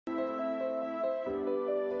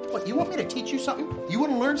What, you want me to teach you something? You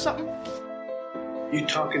want to learn something? You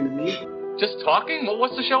talking to me? Just talking? Well,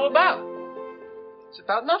 what's the show about? It's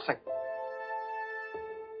about nothing.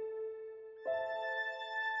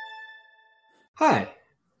 Hi,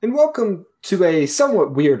 and welcome to a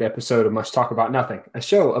somewhat weird episode of Much Talk About Nothing, a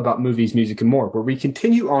show about movies, music, and more, where we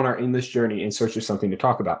continue on our English journey in search of something to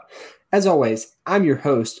talk about. As always, I'm your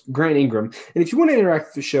host, Grant Ingram, and if you want to interact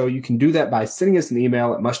with the show, you can do that by sending us an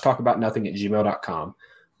email at muchtalkaboutnothing@gmail.com,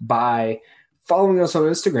 by following us on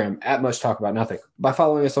Instagram at Much Talk About Nothing, by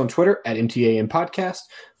following us on Twitter at MTAN Podcast,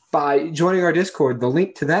 by joining our Discord. The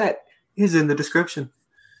link to that is in the description.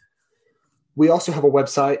 We also have a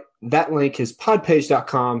website. That link is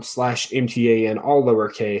podpage.com/MTAN, all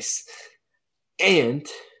lowercase. And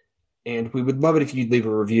we would love it if you'd leave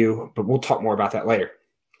a review, but we'll talk more about that later.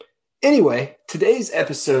 Anyway, today's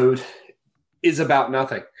episode is about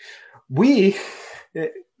nothing. We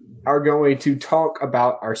are going to talk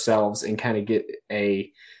about ourselves and kind of get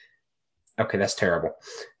a... Okay, that's terrible.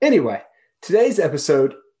 Anyway, today's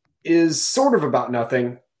episode is sort of about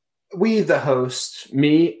nothing. We, the host,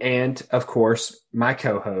 me, and, of course, my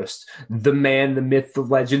co-host, the man, the myth, the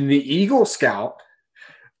legend, the Eagle Scout,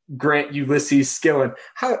 Grant Ulysses Skillen.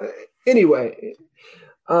 How you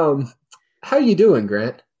doing,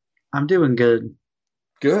 Grant? I'm doing good.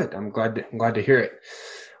 Good. I'm glad to hear it.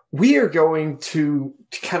 We are going to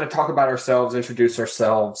kind of talk about ourselves, introduce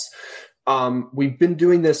ourselves. We've been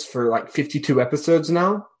doing this for like 52 episodes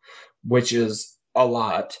now, which is a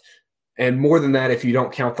lot. And more than that, if you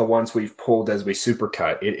don't count the ones we've pulled as we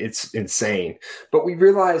supercut, it's insane. But we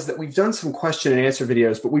realized that we've done some question and answer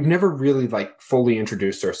videos, but we've never really like fully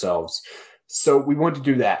introduced ourselves. So we wanted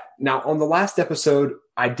to do that. Now, on the last episode,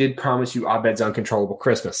 I did promise you Abed's Uncontrollable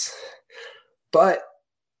Christmas. But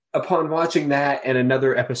upon watching that and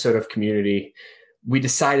another episode of Community, we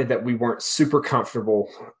decided that we weren't super comfortable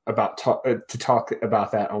about to talk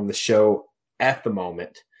about that on the show at the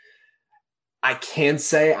moment. I can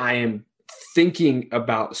say I am thinking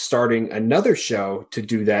about starting another show to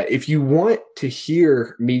do that. If you want to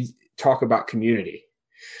hear me talk about Community,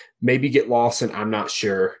 maybe get lost and I'm not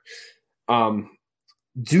sure,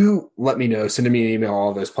 do let me know. Send me an email,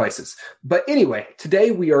 all those places. But anyway,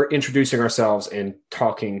 today we are introducing ourselves and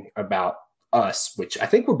talking about us, which I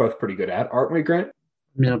think we're both pretty good at, aren't we, Grant? I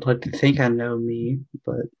mean, I'd like to think I know me,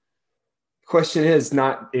 but... The question is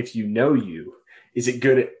not if you know you. Is it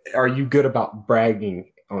good? Are you good about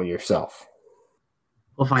bragging on yourself?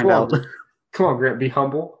 We'll find out. Come on, Grant, be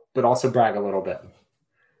humble, but also brag a little bit.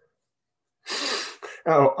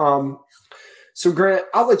 So Grant,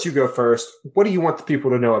 I'll let you go first. What do you want the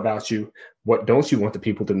people to know about you? What don't you want the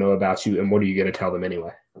people to know about you? And what are you going to tell them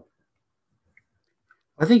anyway?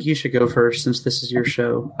 I think you should go first since this is your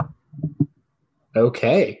show.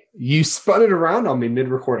 Okay. You spun it around on me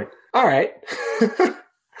mid-recording. All right.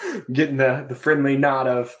 Getting the friendly nod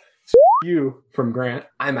of you from Grant.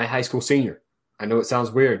 I'm a high school senior. I know it sounds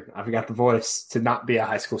weird. I've got the voice to not be a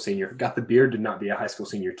high school senior. Got the beard to not be a high school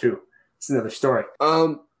senior too. It's another story.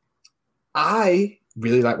 I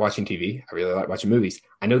really like watching TV. I really like watching movies.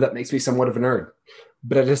 I know that makes me somewhat of a nerd.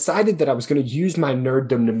 But I decided that I was going to use my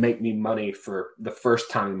nerddom to make me money for the first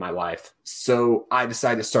time in my life. So I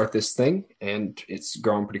decided to start this thing, and it's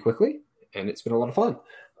growing pretty quickly, and it's been a lot of fun.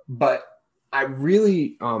 But I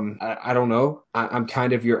really, I don't know. I'm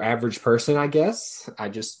kind of your average person, I guess. I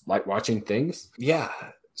just like watching things. Yeah.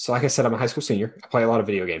 So like I said, I'm a high school senior. I play a lot of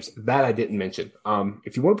video games. That I didn't mention.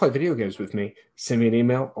 If you want to play video games with me, send me an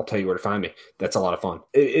email. I'll tell you where to find me. That's a lot of fun.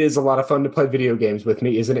 It is a lot of fun to play video games with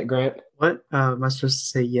me, isn't it, Grant? What? Am I supposed to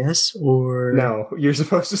say yes or... No, you're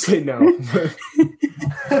supposed to say no.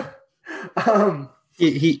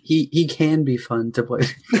 He can be fun to play.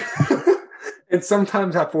 And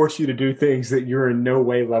sometimes I force you to do things that you're in no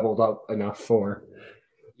way leveled up enough for.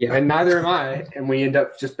 Yeah. And neither am I. And we end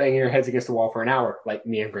up just banging our heads against the wall for an hour, like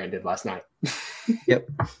me and Grant did last night. Yep.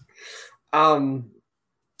 But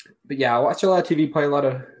yeah, I watch a lot of TV, play a lot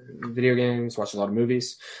of video games, watch a lot of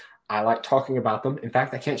movies. I like talking about them. In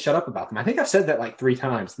fact, I can't shut up about them. I think I've said that like 3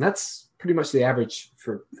 times, and that's pretty much the average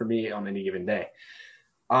for me on any given day.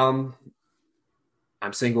 I'm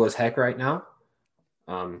single as heck right now.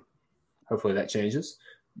 Hopefully that changes,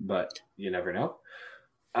 but you never know.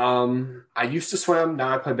 I used to swim.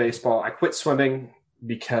 Now I play baseball. I quit swimming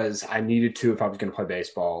because I needed to if I was going to play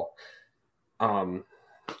baseball. I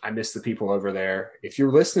miss the people over there. If you're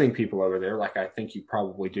listening, people over there, like I think you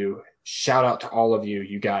probably do, shout out to all of you.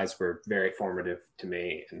 You guys were very formative to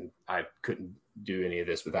me, and I couldn't do any of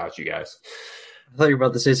this without you guys. I thought you were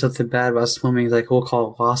about to say something bad about swimming. Like, we'll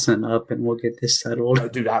call Lawson up and we'll get this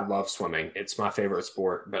settled. Dude, I love swimming. It's my favorite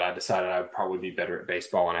sport, but I decided I would probably be better at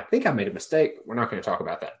baseball, and I think I made a mistake. We're not going to talk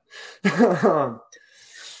about that.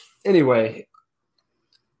 Anyway,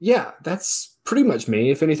 yeah, that's pretty much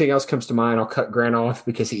me. If anything else comes to mind, I'll cut Grant off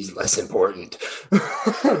because he's less important.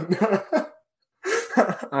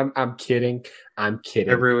 I'm kidding. I'm I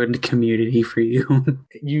kidding. ruined Community for you.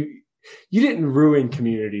 You didn't ruin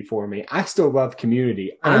Community for me. I still love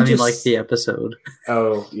Community. I mean, like the episode.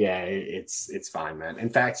 Oh yeah, it's fine, man. In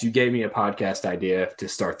fact, you gave me a podcast idea to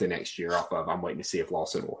start the next year off of. I'm waiting to see if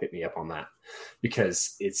Lawson will hit me up on that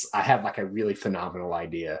because I have like a really phenomenal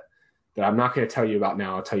idea that I'm not going to tell you about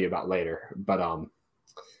now. I'll tell you about later. But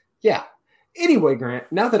yeah. Anyway,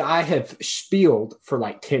 Grant, now that I have spieled for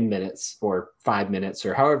like 10 minutes or 5 minutes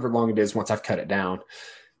or however long it is once I've cut it down,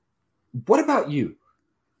 what about you?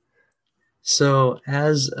 So,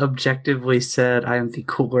 as objectively said, I am the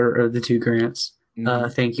cooler of the two Grants.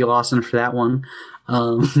 Thank you, Lawson, for that one.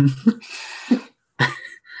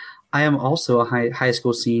 I am also a high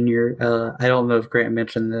school senior. I don't know if Grant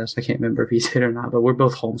mentioned this. I can't remember if he did or not, but we're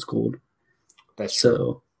both homeschooled. That's true.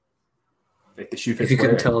 So, Like the shoe if you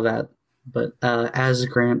couldn't tell that. But as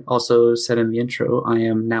Grant also said in the intro, I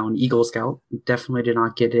am now an Eagle Scout. Definitely did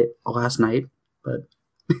not get it last night, but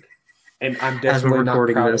and I'm definitely not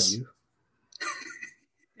proud of you.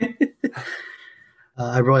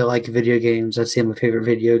 I really like video games. I'd say my favorite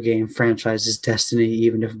video game franchise is Destiny,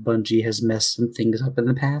 even if Bungie has messed some things up in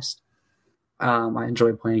the past. I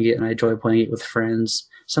enjoy playing it, and I enjoy playing it with friends.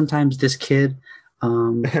 Sometimes this kid.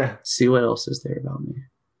 See what else is there about me.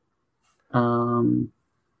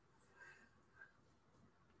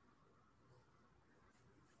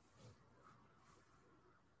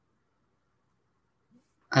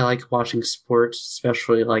 I like watching sports,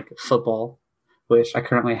 especially like football, which I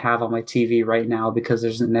currently have on my TV right now because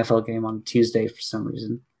there's an NFL game on Tuesday for some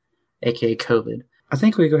reason, aka COVID. I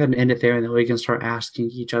think we go ahead and end it there, and then we can start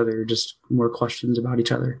asking each other just more questions about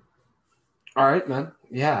each other. All right, man.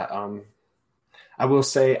 Yeah. I will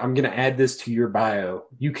say I'm going to add this to your bio.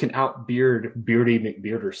 You can outbeard Beardy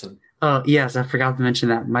McBearderson. Yes, I forgot to mention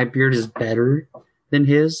that. My beard is better than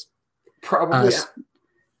his. Probably.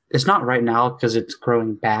 It's not right now because it's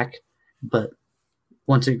growing back, but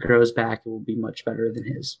once it grows back, it will be much better than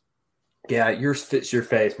his. Yeah, yours fits your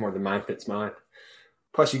face more than mine fits mine.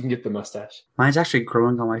 Plus, you can get the mustache. Mine's actually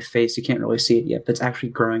growing on my face. You can't really see it yet, but it's actually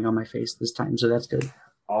growing on my face this time, so that's good.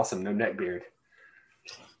 Awesome. No neck beard.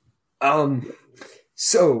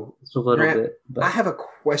 So, it's a little Grant, bit. But... I have a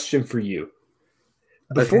question for you.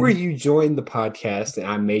 Before you joined the podcast and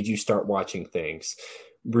I made you start watching things,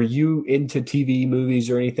 were you into TV, movies,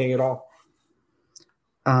 or anything at all?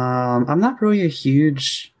 I'm not really a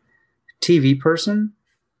huge TV person.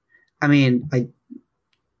 I mean,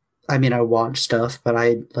 I watch stuff, but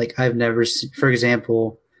I've never seen, for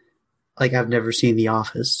example, I've never seen The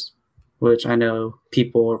Office, which I know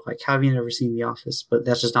people are like, how have you never seen The Office? But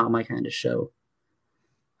that's just not my kind of show.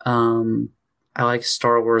 I like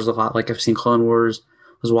Star Wars a lot. Like, I've seen Clone Wars,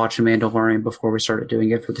 was watching Mandalorian before we started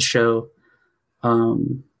doing it for the show. I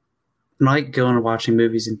like going and watching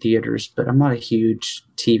movies in theaters, but I'm not a huge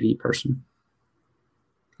TV person.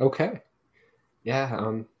 Okay.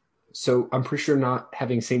 Yeah. So I'm pretty sure not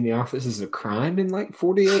having seen The Office is a crime in like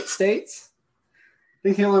 48 states. I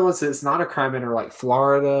think the only ones that's not a crime in are like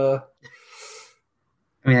Florida.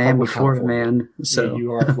 I mean, I am a Florida man, so yeah,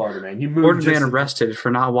 you are a Florida man. You moved Florida man arrested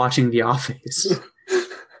for not watching The Office.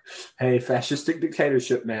 Hey, fascistic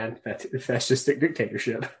dictatorship, man. Fascistic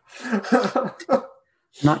dictatorship.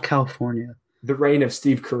 Not California. The reign of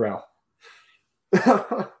Steve Carell.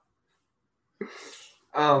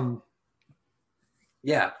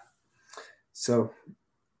 Yeah. So.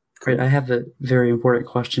 Great. I have a very important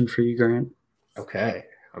question for you, Grant. Okay.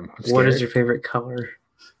 I'm what is your favorite color?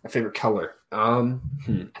 My favorite color. I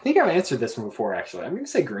think I've answered this one before, actually. I'm going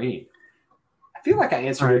to say green. I feel like I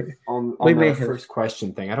answered it on the first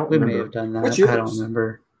question thing. I don't remember. We may have done that. What's yours? I don't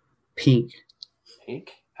remember. Pink.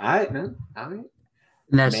 Pink? All right, man. All right.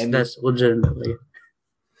 And that's legitimately.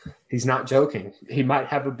 He's not joking. He might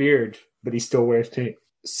have a beard, but he still wears pink.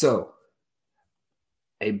 So,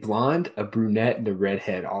 a blonde, a brunette, and a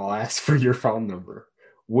redhead all ask for your phone number.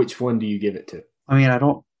 Which one do you give it to? I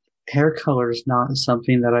mean, hair color is not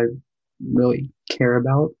something that I really care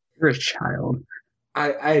about. You're a child.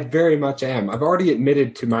 I very much am. I've already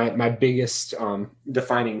admitted to my biggest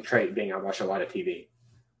defining trait being I watch a lot of TV,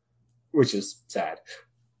 which is sad.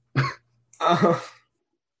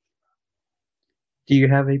 Do you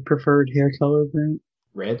have a preferred hair color, Grant?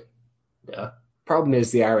 Red. Yeah. Problem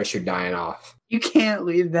is, the Irish are dying off. You can't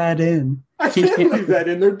leave that in. I can't leave that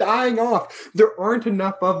in. They're dying off. There aren't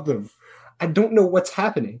enough of them. I don't know what's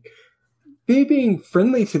happening. Me being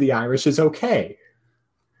friendly to the Irish is okay.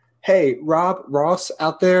 Hey, Rob Ross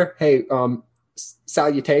out there. Hey,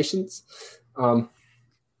 salutations. Go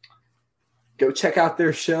check out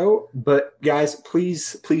their show. But guys,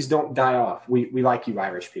 please don't die off. We like you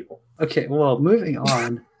Irish people. Okay, well, moving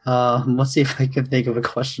on. Let's see if I can think of a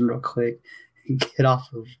question real quick and get off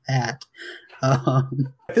of that.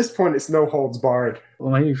 At this point, it's no holds barred.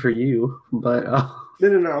 Well, maybe for you, but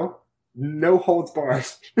No. No holds barred.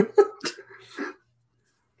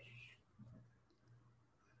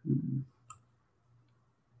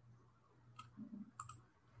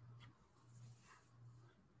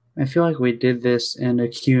 I feel like we did this in a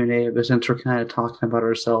Q&A, but since we're kind of talking about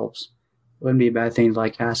ourselves, it wouldn't be a bad thing to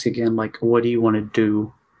like ask again, like, what do you want to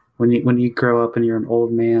do when you grow up and you're an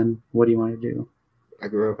old man? What do you want to do? I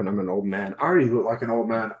grew up and I'm an old man. I already look like an old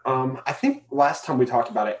man. I think last time we talked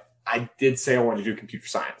about it, I did say I wanted to do computer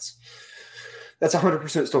science. That's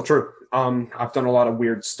 100% still true. I've done a lot of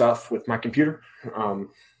weird stuff with my computer. Oh,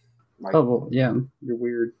 well, yeah, you're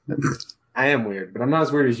weird. I am weird, but I'm not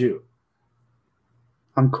as weird as you.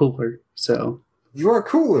 I'm cooler, so. You are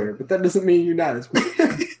cooler, but that doesn't mean you're not as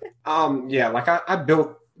weird. Yeah, like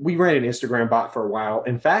we ran an Instagram bot for a while.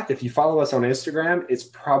 In fact, if you follow us on Instagram, it's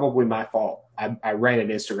probably my fault. I ran an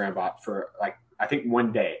Instagram bot for like, I think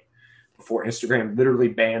one day before Instagram literally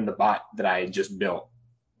banned the bot that I had just built.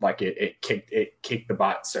 Like it kicked the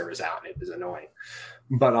bot servers out, and it was annoying.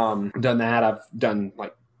 But I've done that. I've done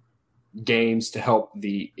like games to help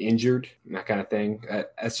the injured and that kind of thing.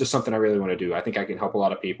 That's just something I really want to do. I think I can help a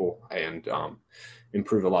lot of people and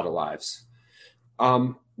improve a lot of lives.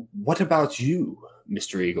 What about you,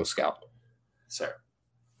 Mr. Eagle Scout, sir?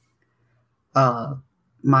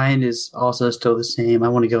 Mine is also still the same. I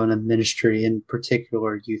want to go into ministry, in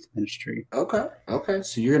particular youth ministry. Okay.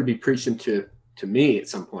 So you're going to be preaching to me at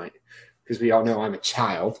some point, because we all know I'm a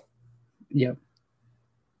child. Yep.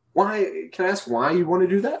 Why? Can I ask why you want to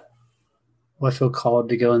do that? Well, I feel called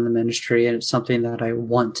to go in the ministry, and it's something that I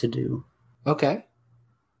want to do. Okay.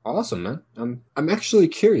 Awesome, man. I'm actually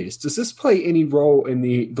curious. Does this play any role in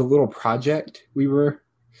the little project we were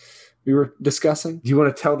discussing? Do you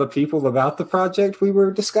want to tell the people about the project we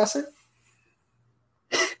were discussing?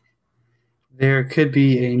 There could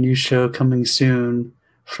be a new show coming soon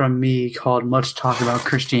from me called Much Talk About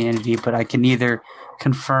Christianity, but I can neither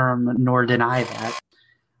confirm nor deny that.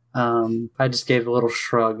 I just gave a little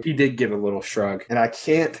shrug. He did give a little shrug. And I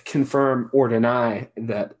can't confirm or deny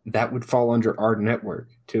that that would fall under our network,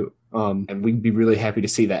 too. And we'd be really happy to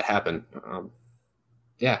see that happen.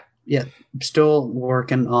 Yeah. Yeah, I'm still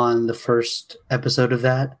working on the first episode of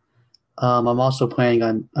that. I'm also planning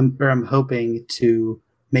on, I'm hoping to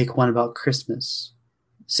make one about Christmas,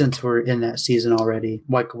 since we're in that season already.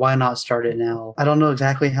 Like, why not start it now? I don't know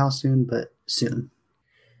exactly how soon, but soon.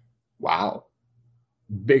 Wow.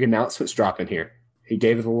 Big announcements dropping here. He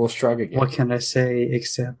gave it a little shrug again. What can I say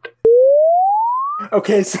except?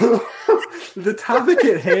 Okay, so the topic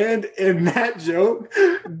at hand and that joke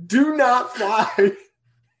do not fly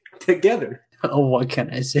together. Oh, what can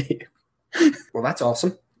I say? Well, that's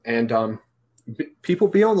awesome. And people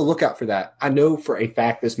be on the lookout for that. I know for a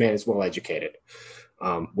fact this man is well educated.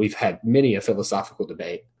 We've had many a philosophical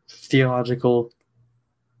debate, theological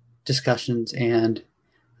discussions, and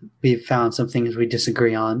we've found some things we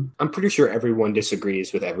disagree on. I'm pretty sure everyone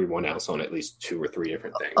disagrees with everyone else on at least 2 or 3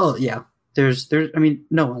 different things. Oh, yeah. There's, I mean,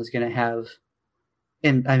 no one's going to have,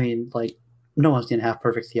 and I mean, like, no one's going to have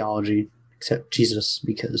perfect theology except Jesus,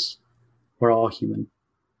 because we're all human.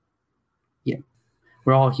 Yeah.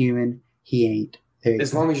 We're all human. He ain't.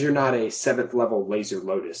 As long as you're not a 7th level Laser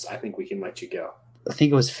Lotus, I think we can let you go. I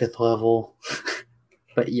think it was 5th level.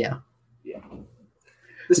 But yeah. Yeah.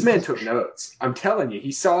 This man took notes. I'm telling you,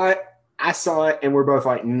 he saw it, I saw it, and we're both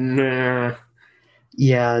like, nah.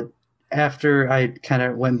 Yeah. After I kind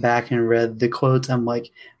of went back and read the quotes, I'm like,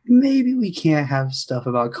 maybe we can't have stuff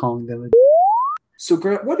about calling them a. So,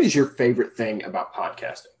 Grant, what is your favorite thing about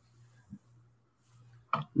podcasting?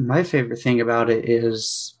 My favorite thing about it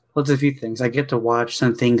is, well, there's a few things. I get to watch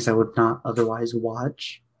some things I would not otherwise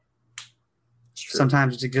watch.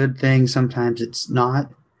 Sometimes it's a good thing, sometimes it's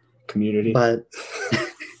not. Community. But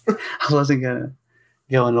I wasn't going to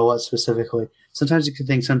go into what specifically. Sometimes it's a good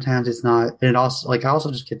thing, sometimes it's not. And it also, like, I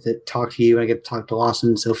also just get to talk to you. I get to talk to Lawson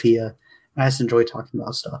and Sophia. And I just enjoy talking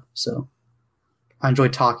about stuff. So I enjoy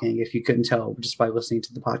talking, if you couldn't tell, just by listening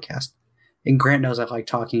to the podcast. And Grant knows I like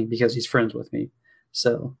talking because he's friends with me.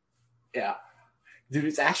 So. Yeah. Dude,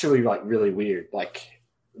 it's actually, like, really weird. Like,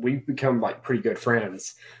 we've become like pretty good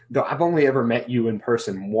friends. Though I've only ever met you in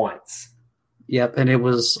person once. Yep, and it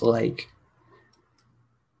was like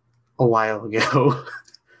a while ago.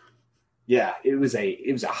 Yeah, it was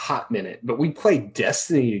a hot minute, but we played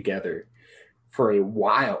Destiny together for a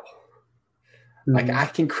while. Like I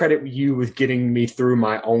can credit you with getting me through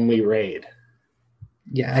my only raid.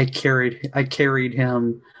 Yeah, I carried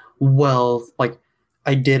him well. Like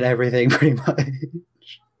I did everything pretty much.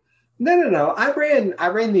 No. I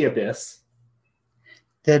ran the Abyss.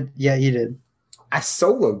 Yeah, you did. I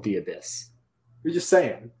soloed the Abyss. You're just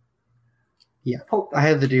saying. Yeah, I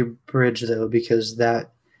had to do bridge though because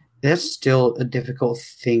that's still a difficult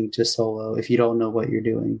thing to solo if you don't know what you're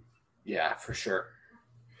doing. Yeah, for sure.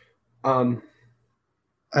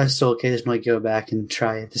 I still occasionally go back and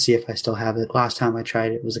try it to see if I still have it. Last time I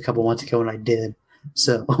tried it was a couple months ago and I did.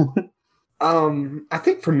 So I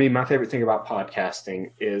think for me, my favorite thing about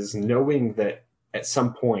podcasting is knowing that at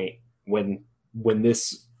some point when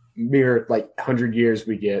this mere like 100 years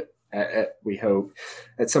we get, we hope,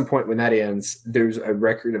 at some point when that ends, there's a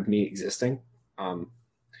record of me existing, and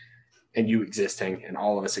you existing, and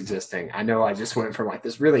all of us existing. I know I just went from like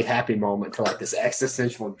this really happy moment to like this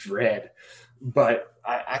existential dread, but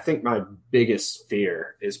I think my biggest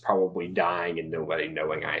fear is probably dying and nobody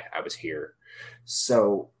knowing I was here.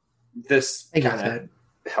 So this kind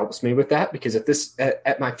of helps me with that because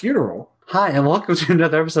at my funeral. Hi, and welcome to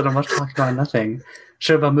another episode of Much Talk About Nothing,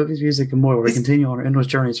 show about movies, music, and more, where we continue on our endless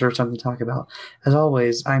journey to search something to talk about. As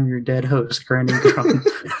always, I'm your dead host, Grandin Crumb.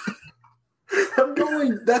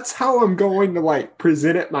 That's how I'm going to like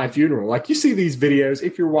present at my funeral. Like you see these videos,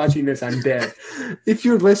 if you're watching this, I'm dead. If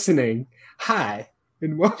you're listening, hi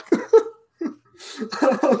and welcome.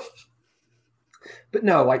 But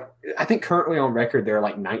no, like I think currently on record there are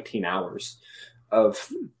like 19 hours of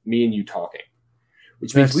me and you talking,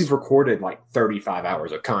 which means we've recorded like 35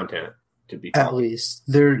 hours of content to be talking. At least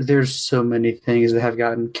there's so many things that have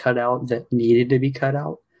gotten cut out that needed to be cut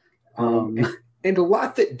out. And a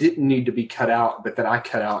lot that didn't need to be cut out, but that I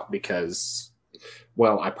cut out because,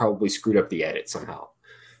 well, I probably screwed up the edit somehow.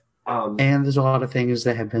 And there's a lot of things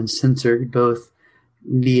that have been censored, both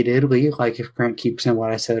neededly, like if Grant keeps in what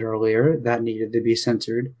I said earlier, that needed to be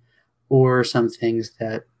censored, or some things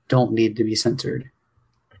that don't need to be censored,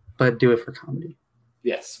 but do it for comedy.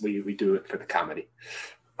 Yes, we do it for the comedy.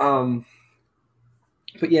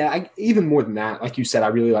 But yeah, even more than that, like you said, I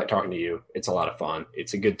really like talking to you. It's a lot of fun.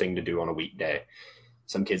 It's a good thing to do on a weekday.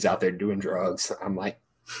 Some kids out there doing drugs. I'm like,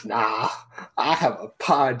 nah, I have a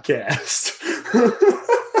podcast.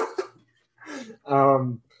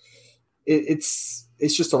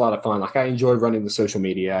 It's just a lot of fun. Like I enjoy running the social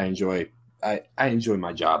media. I enjoy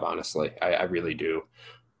my job, honestly. I really do.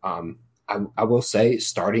 I will say,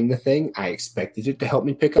 starting the thing, I expected it to help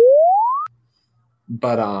me pick up,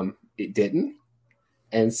 but it didn't.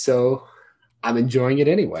 And so I'm enjoying it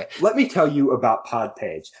anyway. Let me tell you about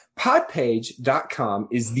Podpage. Podpage.com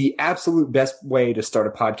is the absolute best way to start a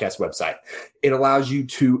podcast website. It allows you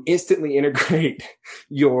to instantly integrate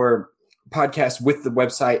your podcast with the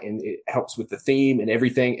website, and it helps with the theme and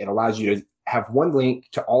everything. It allows you to have one link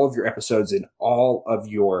to all of your episodes and all of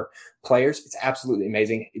your players. It's absolutely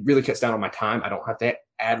amazing. It really cuts down on my time. I don't have to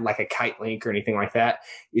add like a kite link or anything like that.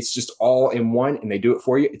 It's just all in one and they do it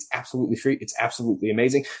for you. It's absolutely free. It's absolutely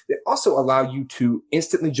amazing. They also allow you to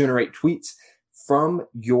instantly generate tweets from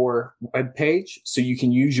your web page so you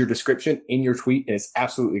can use your description in your tweet, and it's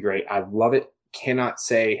absolutely great. I love it. Cannot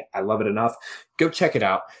say I love it enough. Go check it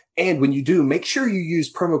out. And when you do, make sure you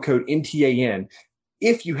use promo code NTAN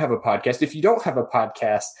if you have a podcast. If you don't have a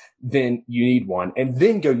podcast, then you need one. And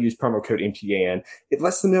then go use promo code NTAN. It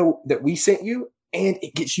lets them know that we sent you, and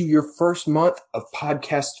it gets you your first month of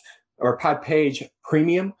podcast or Podpage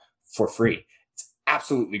Premium for free. It's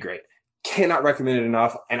absolutely great. Cannot recommend it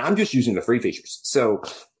enough. And I'm just using the free features. So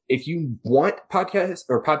if you want podcast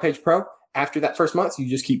or Podpage Pro, after that first month, you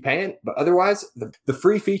just keep paying. But otherwise, the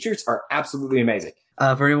free features are absolutely amazing.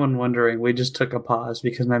 For anyone wondering, we just took a pause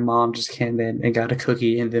because my mom just came in and got a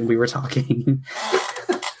cookie, and then we were talking.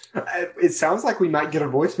 It sounds like we might get a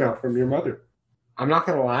voicemail from your mother. I'm not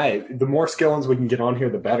going to lie. The more Skillins we can get on here,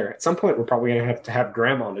 the better. At some point, we're probably going to have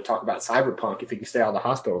Grandma on to talk about Cyberpunk if he can stay out of the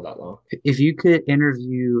hospital that long. If you could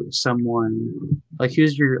interview someone, like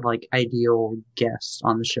who's your like ideal guest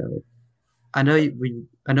on the show? I know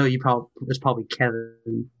it's probably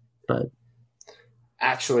Kevin, but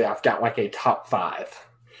actually, I've got like a top 5.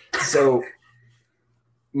 So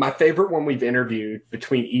my favorite one we've interviewed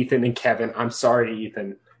between Ethan and Kevin. I'm sorry,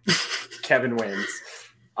 Ethan. Kevin wins.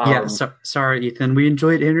 Sorry, Ethan. We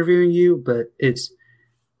enjoyed interviewing you, but it's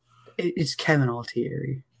Kevin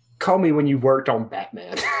Altieri. Call me when you worked on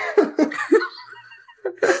Batman.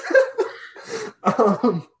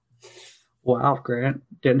 Wow, Grant.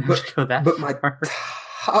 Didn't have to go that But my far.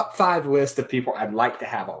 top 5 list of people I'd like to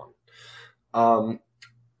have on.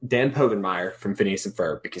 Dan Povenmire from Phineas and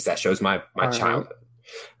Ferb, because that shows my All childhood.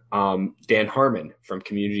 Dan Harmon from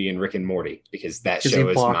Community and Rick and Morty, because that Because he show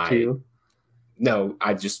is blocked my... you. No,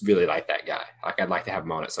 I just really like that guy. Like, I'd like to have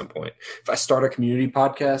him on at some point. If I start a community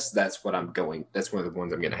podcast, that's what I'm going. That's one of the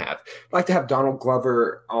ones I'm going to have. I'd like to have Donald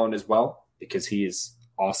Glover on as well, because he is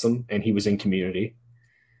awesome and he was in Community.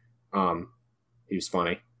 He was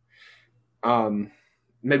funny.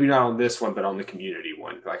 Maybe not on this one, but on the Community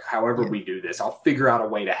one. Like, however we do this, I'll figure out a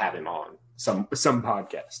way to have him on some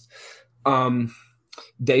podcast.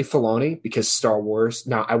 Dave Filoni, because Star Wars.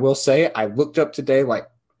 Now, I will say, I looked up today, like,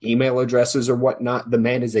 email addresses or whatnot. The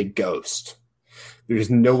man is a ghost. There's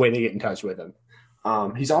no way to get in touch with him.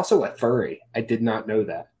 He's also a furry. I did not know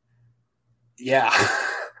that. Yeah.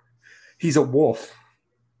 He's a wolf.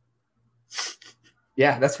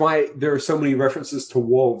 Yeah, that's why there are so many references to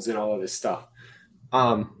wolves in all of this stuff.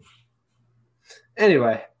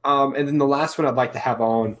 Anyway, and then the last one I'd like to have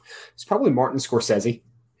on is probably Martin Scorsese.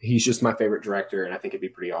 He's just my favorite director, and I think it'd be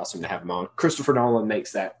pretty awesome to have him on. Christopher Nolan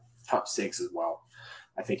makes that top 6 as well.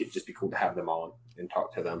 I think it'd just be cool to have them on and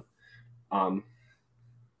talk to them.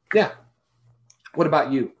 Yeah. What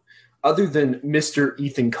about you? Other than Mr.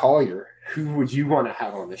 Ethan Collier, who would you want to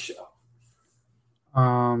have on the show?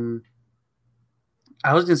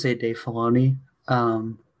 I was gonna say Dave Filoni.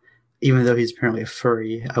 Even though he's apparently a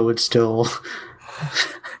furry, I would still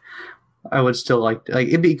like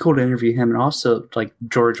it'd be cool to interview him, and also like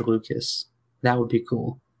George Lucas. That would be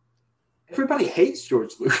cool. Everybody hates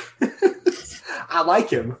George Lucas. I like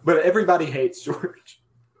him, but everybody hates George.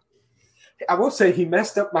 I will say he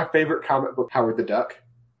messed up my favorite comic book, Howard the Duck.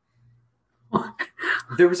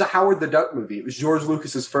 There was a Howard the Duck movie. It was George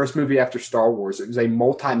Lucas's first movie after Star Wars. It was a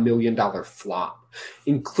multi-million-dollar flop,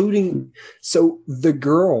 including the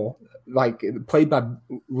girl, like played by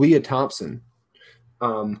Leah Thompson,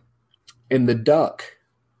 and the duck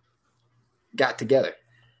got together,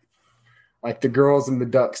 like the girls and the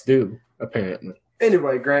ducks do, apparently.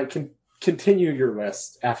 Anyway, Grant, continue your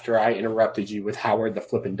list after I interrupted you with Howard the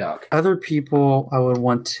Flippin' Duck. Other people I would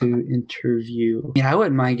want to interview. I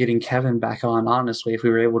wouldn't mind getting Kevin back on, honestly. If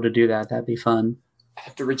we were able to do that, that'd be fun. I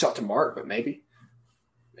have to reach out to Mark, but maybe.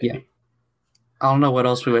 Yeah. I don't know what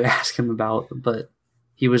else we would ask him about, but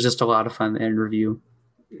he was just a lot of fun to interview.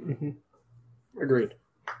 Mm-hmm. Agreed.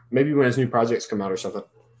 Maybe when his new projects come out or something.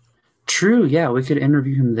 True, yeah, we could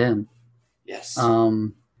interview him then. Yes.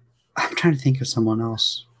 I'm trying to think of someone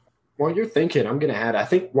else. Well, you're thinking, I'm going to add, I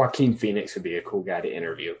think Joaquin Phoenix would be a cool guy to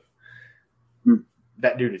interview.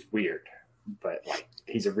 That dude is weird, but like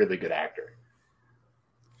he's a really good actor.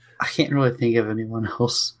 I can't really think of anyone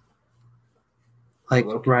else, like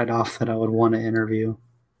right off, that I would want to interview.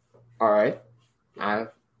 All right.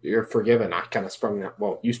 You're forgiven. I kind of sprung that.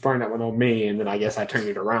 Well, you sprung that one on me, and then I guess I turned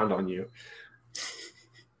it around on you.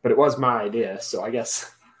 But it was my idea, so I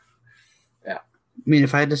guess, yeah. I mean,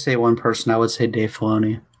 if I had to say one person, I would say Dave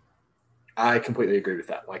Filoni. I completely agree with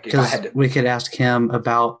that. Like, if I had to, we could ask him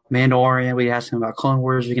about Mandalorian. We could ask him about Clone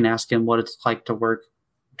Wars. We can ask him what it's like to work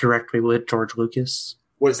directly with George Lucas.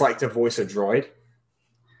 What it's like to voice a droid.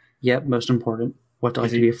 Yep, most important. What it's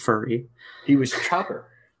like to be a furry. He was Chopper.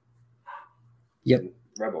 Yep.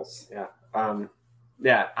 Rebels, yeah.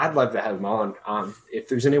 Yeah, I'd love to have him on. If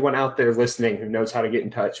there's anyone out there listening who knows how to get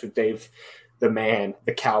in touch with Dave, the man,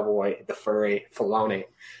 the cowboy, the furry, Filoni,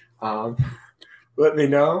 let me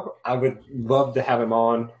know. I would love to have him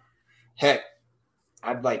on. Heck,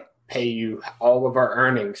 I'd like pay you all of our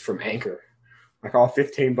earnings from Anchor, like all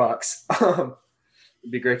 $15.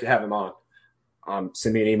 It'd be great to have him on.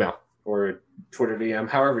 Send me an email or Twitter DM,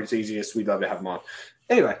 however it's easiest. We'd love to have him on.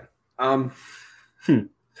 Anyway, do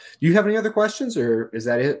you have any other questions, or is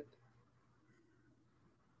that it?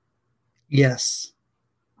 Yes.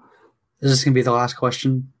 Is this going to be the last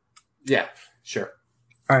question? Yeah, sure.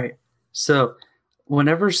 All right. So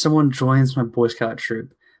whenever someone joins my Boy Scout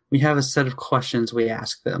troop, we have a set of questions we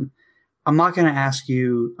ask them. I'm not going to ask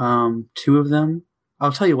you 2 of them.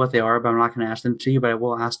 I'll tell you what they are, but I'm not going to ask them to you, but I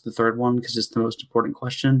will ask the third one because it's the most important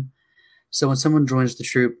question. So when someone joins the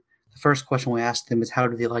troop, the first question we ask them is, how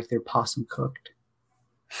do they like their possum cooked?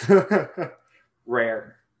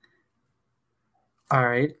 Rare. All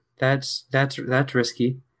right. That's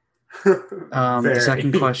risky. The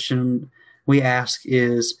second question we ask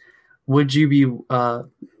is, would you be,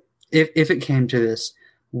 if it came to this,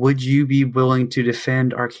 would you be willing to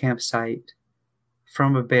defend our campsite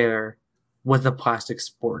from a bear with a plastic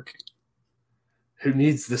spork? Who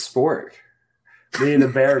needs the sport? Me and the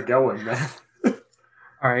bear going, man.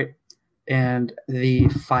 All right. And the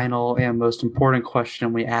final and most important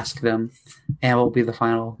question we ask them, and will be the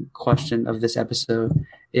final question of this episode,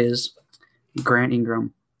 is Grant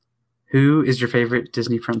Ingram, who is your favorite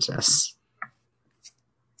Disney princess?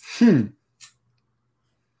 You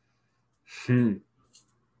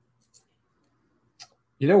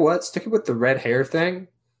know what? Sticking with the red hair thing,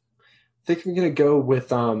 I think I'm going to go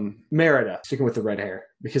with Merida, sticking with the red hair.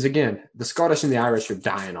 Because, again, the Scottish and the Irish are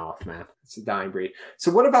dying off, man. It's a dying breed.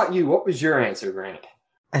 So what about you? What was your answer, Grant?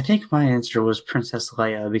 I think my answer was Princess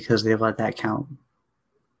Leia because they let that count.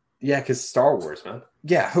 Yeah, because Star Wars, man.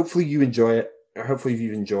 Yeah, hopefully you enjoy it. Or hopefully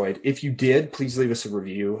you enjoyed. If you did, please leave us a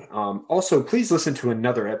review. Also, please listen to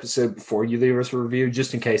another episode before you leave us a review,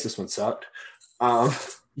 just in case this one sucked.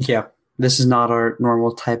 Yeah, this is not our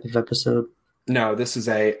normal type of episode. No, this is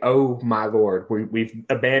oh my Lord, we've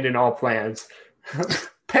abandoned all plans.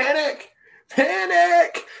 Panic!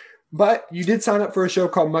 But you did sign up for a show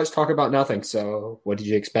called Much Talk About Nothing, so what did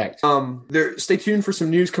you expect? Stay tuned for some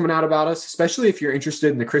news coming out about us, especially if you're interested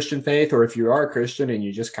in the Christian faith or if you are a Christian and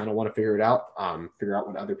you just kind of want to figure out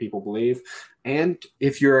what other people believe. And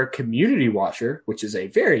if you're a community watcher, which is a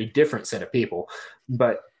very different set of people,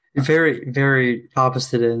 but very, very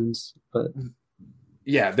opposite ends, but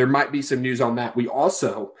yeah, there might be some news on that. We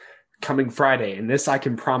also, coming Friday, and this I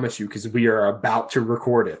can promise you because we are about to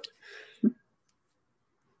record it,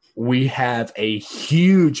 we have a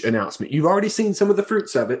huge announcement. You've already seen some of the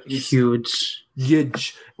fruits of it. Huge.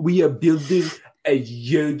 We are building a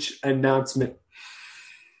huge announcement.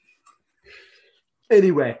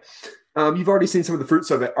 Anyway, you've already seen some of the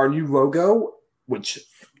fruits of it. Our new logo, which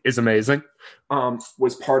is amazing,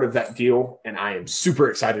 was part of that deal, and I am super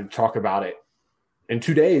excited to talk about it. And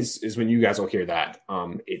 2 days is when you guys will hear that.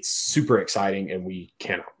 It's super exciting, and we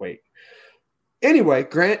cannot wait. Anyway,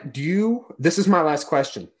 Grant, this is my last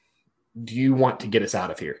question. Do you want to get us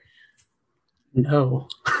out of here? No.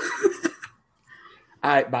 All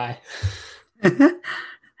right, bye.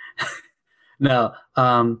 No.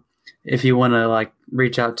 If you want to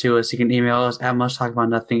reach out to us, you can email us at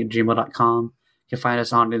muchtalkaboutnothing@gmail.com. You can find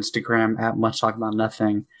us on Instagram at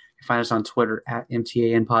muchtalkaboutnothing. You can find us on Twitter at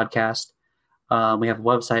MTAN Podcast. We have a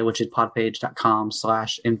website, which is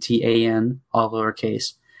podpage.com/MTAN, all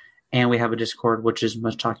lowercase. And we have a Discord, which is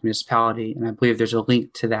Much Talk Municipality. And I believe there's a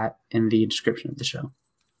link to that in the description of the show.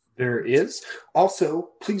 There is.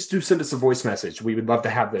 Also, please do send us a voice message. We would love to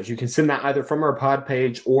have those. You can send that either from our pod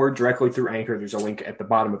page or directly through Anchor. There's a link at the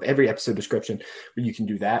bottom of every episode description where you can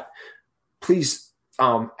do that. Please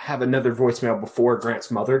have another voicemail before Grant's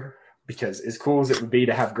mother, because as cool as it would be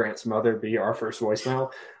to have Grant's mother be our first voicemail,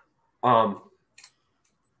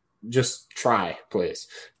 just try, please.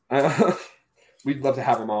 We'd love to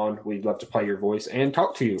have them on. We'd love to play your voice and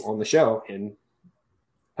talk to you on the show in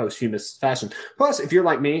posthumous fashion. Plus, if you're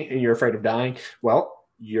like me and you're afraid of dying, well,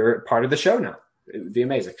 you're part of the show now. It would be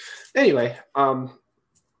amazing. Anyway,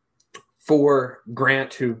 for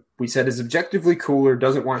Grant, who we said is objectively cooler,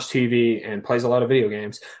 doesn't watch TV, and plays a lot of video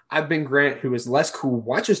games, I've been Grant, who is less cool,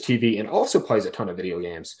 watches TV, and also plays a ton of video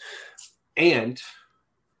games. And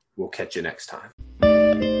we'll catch you next time.